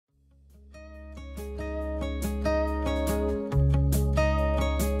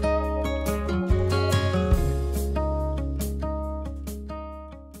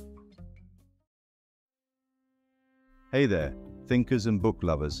Hey there, thinkers and book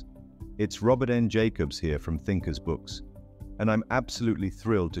lovers. It's Robert N. Jacobs here from Thinkers Books, and I'm absolutely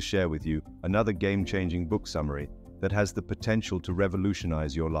thrilled to share with you another game-changing book summary that has the potential to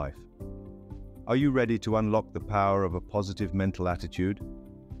revolutionize your life. Are you ready to unlock the power of a positive mental attitude?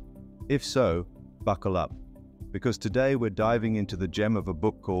 If so, buckle up, because today we're diving into the gem of a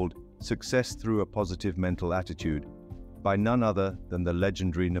book called Success Through a Positive Mental Attitude by none other than the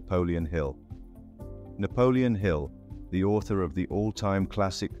legendary Napoleon Hill. Napoleon Hill, the author of the all-time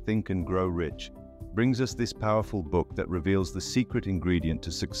classic Think and Grow Rich, brings us this powerful book that reveals the secret ingredient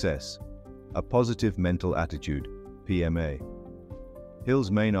to success, a positive mental attitude, PMA.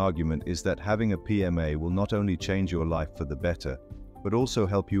 Hill's main argument is that having a PMA will not only change your life for the better, but also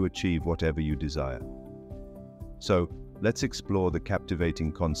help you achieve whatever you desire. So, let's explore the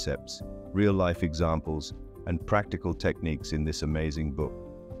captivating concepts, real-life examples, and practical techniques in this amazing book.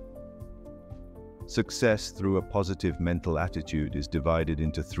 Success through a positive mental attitude is divided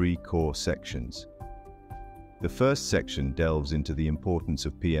into three core sections. The first section delves into the importance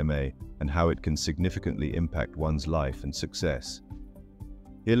of PMA and how it can significantly impact one's life and success.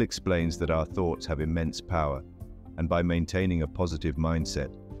 Hill explains that our thoughts have immense power, and by maintaining a positive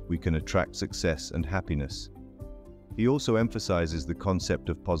mindset, we can attract success and happiness. He also emphasizes the concept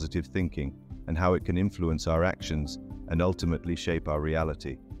of positive thinking and how it can influence our actions and ultimately shape our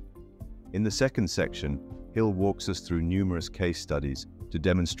reality. In the second section, Hill walks us through numerous case studies to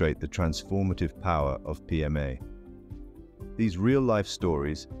demonstrate the transformative power of PMA. These real-life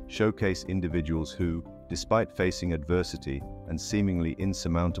stories showcase individuals who, despite facing adversity and seemingly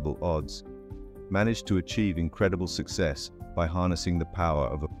insurmountable odds, managed to achieve incredible success by harnessing the power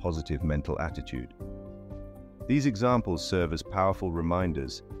of a positive mental attitude. These examples serve as powerful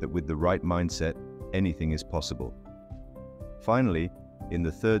reminders that with the right mindset, anything is possible. Finally, in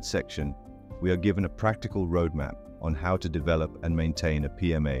the third section, we are given a practical roadmap on how to develop and maintain a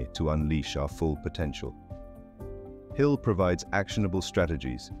PMA to unleash our full potential. Hill provides actionable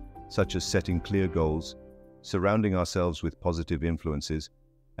strategies, such as setting clear goals, surrounding ourselves with positive influences,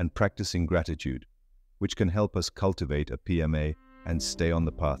 and practicing gratitude, which can help us cultivate a PMA and stay on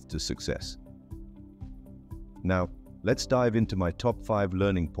the path to success. Now, let's dive into my top 5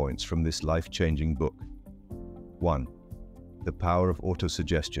 learning points from this life-changing book. 1. The power of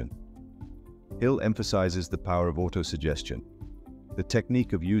autosuggestion. Hill emphasizes the power of autosuggestion, the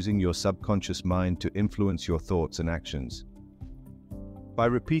technique of using your subconscious mind to influence your thoughts and actions. By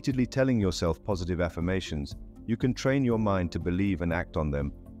repeatedly telling yourself positive affirmations, you can train your mind to believe and act on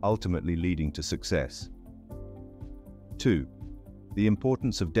them, ultimately leading to success. 2. The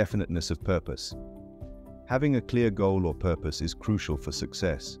importance of definiteness of purpose. Having a clear goal or purpose is crucial for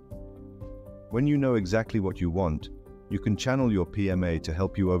success. When you know exactly what you want, you can channel your PMA to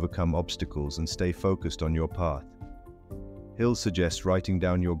help you overcome obstacles and stay focused on your path. Hill suggests writing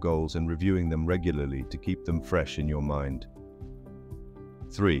down your goals and reviewing them regularly to keep them fresh in your mind.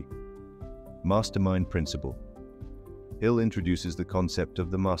 3. Mastermind principle. Hill introduces the concept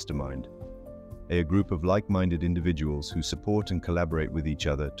of the mastermind, a group of like-minded individuals who support and collaborate with each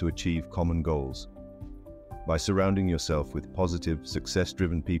other to achieve common goals. By surrounding yourself with positive,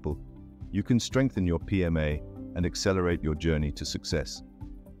 success-driven people, you can strengthen your PMA and accelerate your journey to success.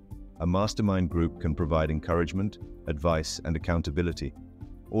 A mastermind group can provide encouragement, advice, and accountability,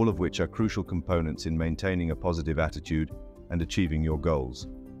 all of which are crucial components in maintaining a positive attitude and achieving your goals.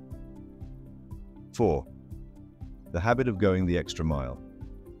 4. The habit of going the extra mile.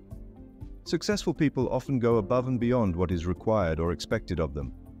 Successful people often go above and beyond what is required or expected of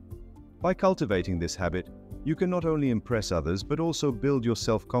them. By cultivating this habit, you can not only impress others but also build your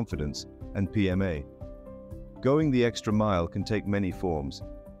self-confidence and PMA. Going the extra mile can take many forms,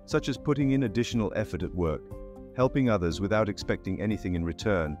 such as putting in additional effort at work, helping others without expecting anything in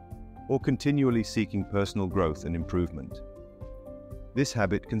return, or continually seeking personal growth and improvement. This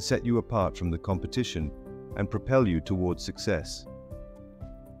habit can set you apart from the competition and propel you towards success.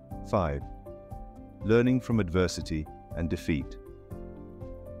 5. Learning from adversity and defeat.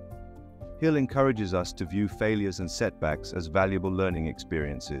 Hill encourages us to view failures and setbacks as valuable learning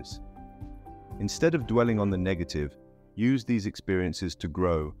experiences. Instead of dwelling on the negative, use these experiences to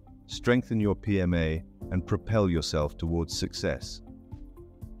grow, strengthen your PMA, and propel yourself towards success.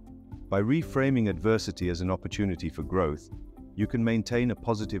 By reframing adversity as an opportunity for growth, you can maintain a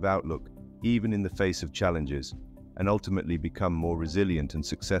positive outlook even in the face of challenges, and ultimately become more resilient and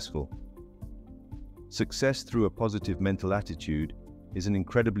successful. Success Through a Positive Mental Attitude is an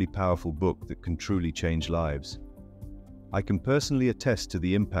incredibly powerful book that can truly change lives. I can personally attest to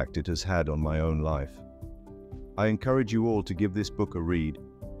the impact it has had on my own life. I encourage you all to give this book a read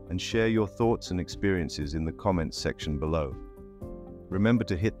and share your thoughts and experiences in the comments section below. Remember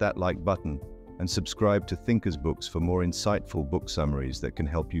to hit that like button and subscribe to Thinker's Books for more insightful book summaries that can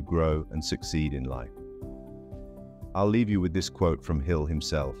help you grow and succeed in life. I'll leave you with this quote from Hill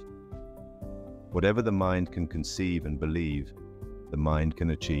himself. "Whatever the mind can conceive and believe, the mind can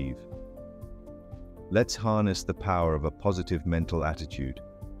achieve." Let's harness the power of a positive mental attitude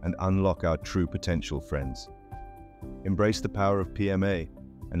and unlock our true potential, friends. Embrace the power of PMA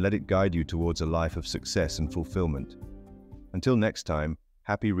and let it guide you towards a life of success and fulfillment. Until next time,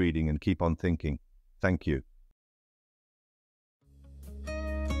 happy reading and keep on thinking. Thank you.